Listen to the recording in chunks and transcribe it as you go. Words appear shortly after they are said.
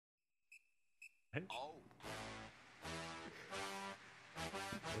All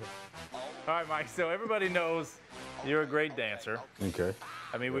right, Mike, so everybody knows you're a great dancer. Okay.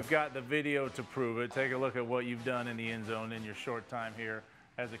 I mean, we've got the video to prove it. Take a look at what you've done in the end zone in your short time here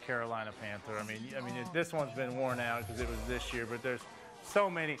as a Carolina Panther. I mean, this one's been worn out because it was this year, but there's so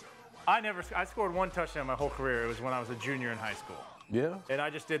many. I scored one touchdown my whole career. It was when I was a junior in high school. Yeah. And I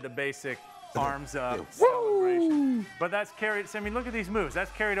just did the basic arms up celebration. But that's carried. So, I mean, look at these moves.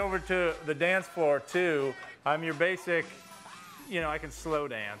 That's carried over to the dance floor too. I'm your basic. I can slow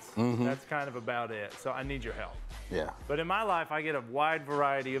dance. That's kind of about it. So I need your help. Yeah. But in my life, I get a wide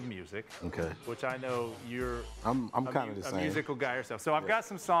variety of music. Okay. Which I know you're. I'm kind of the same. A musical guy yourself. So I've got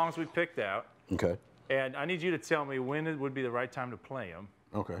some songs we picked out. Okay. And I need you to tell me when it would be the right time to play them.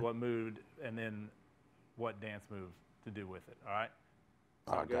 Okay. What mood, and then what dance move to do with it. All right.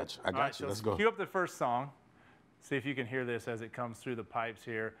 I got you. I got you. Let's go. Cue up the first song. See if you can hear this as it comes through the pipes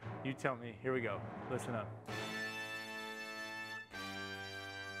here. You tell me. Here we go. Listen up.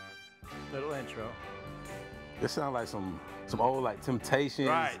 Little intro. This sounds like some old like Temptations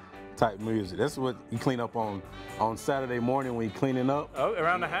type music. That's what you clean up on Saturday morning when you're cleaning up. Oh,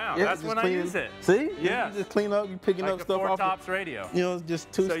 around the house. Yeah, that's when I use it. See? Yeah. You just clean up. You picking like up stuff off. Four Tops radio.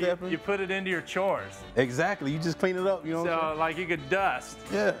 Just two-stepping. So you put it into your chores. Exactly. You just clean it up. You know. So like you could dust.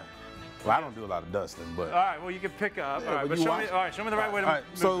 Yeah. Well, I don't do a lot of dusting, but. All right. Well, you can pick up. Yeah, all right. But show me the right way to. All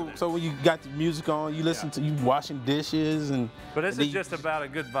right. So when you got the music on, you listen to you washing dishes and. But this is just about a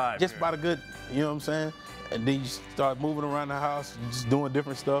good vibe. Just about a good. You know what I'm saying? And then you start moving around the house, just doing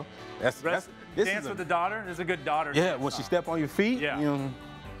different stuff. Dance with the daughter. There's a good daughter. Yeah. When she step on your feet. Yeah.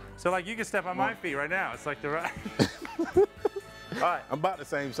 So like you can step on my feet right now. It's like the right. All right. I'm about the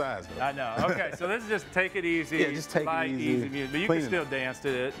same size, though. I know. Okay, so this is just take it easy. Yeah, just take light, it easy. music. But you can still dance to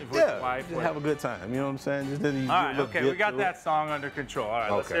it with your wife. Just have a good time. You know what I'm saying? Just all right, okay, we got that song under control. All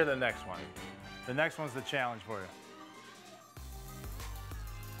right, let's hear the next one. The next one's the challenge for you.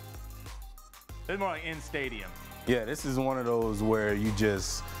 This is more like in stadium. Yeah, this is one of those where you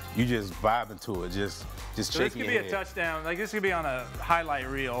just vibe into it, just so shaking this could be a touchdown. Like this could be on a highlight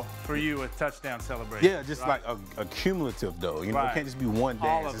reel for you, a touchdown celebration. Yeah, just like a cumulative though. You know, it can't just be one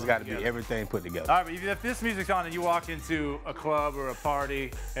dance. It's got to be everything put together. All right, but if this music's on and you walk into a club or a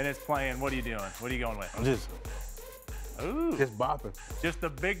party and it's playing, what are you doing? What are you going with? I'm just bopping. Just the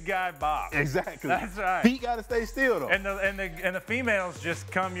big guy bop. Exactly. That's right. Feet got to stay still though. And the females just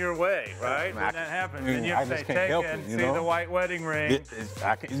come your way, right? When that happens, and you have to say, take it, see the white wedding ring.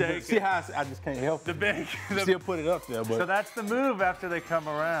 See how I just can't help it. Still put it up there, but. So that's the move after they come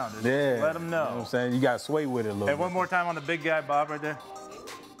around. Let them know. You know what I'm saying? You got to sway with it a little bit. And one more time on the big guy bob right there.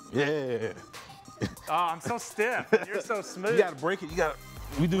 Yeah. Oh, I'm so stiff. You're so smooth. You got to break it.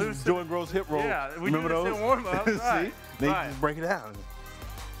 We do Joy Gross hip roll. Yeah, we remember do those? this in warm-up. Right. See? Then you just break it out.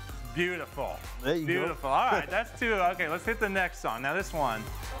 Beautiful. There you go. Beautiful. All right, that's two. Okay, let's hit the next song. Now this one's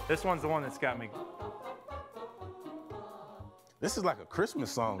the one that's got me. This is like a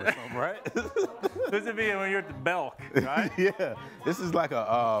Christmas song or something, right? This would be when you're at the Belk, right? Yeah. This is like a.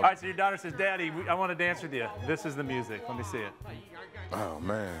 All right, so your daughter says, "Daddy, I want to dance with you." This is the music. Let me see it. Oh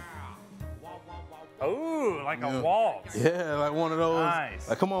man. Ooh, like a waltz. Yeah, like one of those. Nice.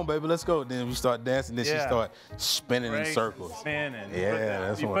 Like, come on, baby, let's go. Then we start dancing. Then she start spinning in circles. Spinning. Yeah,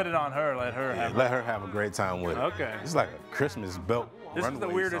 that's you put it on her. Let her have a great time with it. Okay. It's like a Christmas belt. This is the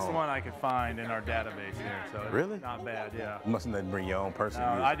weirdest one I could find in our database here. So really? Not bad. Yeah. You mustn't bring your own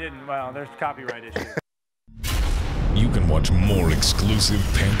personal music. I didn't. Well, there's copyright issues. You can watch more exclusive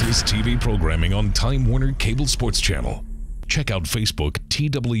Panthers TV programming on Time Warner Cable Sports Channel. Check out Facebook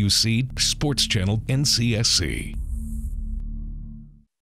TWC Sports Channel NCSC.